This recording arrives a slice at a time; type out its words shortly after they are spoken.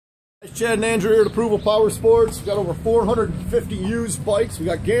Chad and Andrew here at Approval Power Sports. We've got over 450 used bikes. We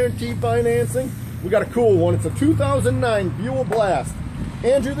got guaranteed financing. We got a cool one. It's a 2009 Buell Blast.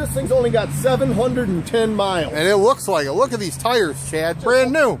 Andrew, this thing's only got 710 miles. And it looks like it. Look at these tires, Chad.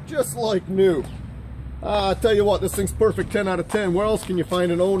 Brand new. Just like new. I tell you what, this thing's perfect 10 out of 10. Where else can you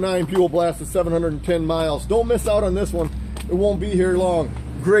find an 09 Buell Blast with 710 miles? Don't miss out on this one. It won't be here long.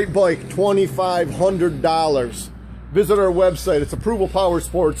 Great bike, $2,500. Visit our website. It's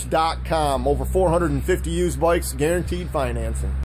approvalpowersports.com. Over 450 used bikes, guaranteed financing.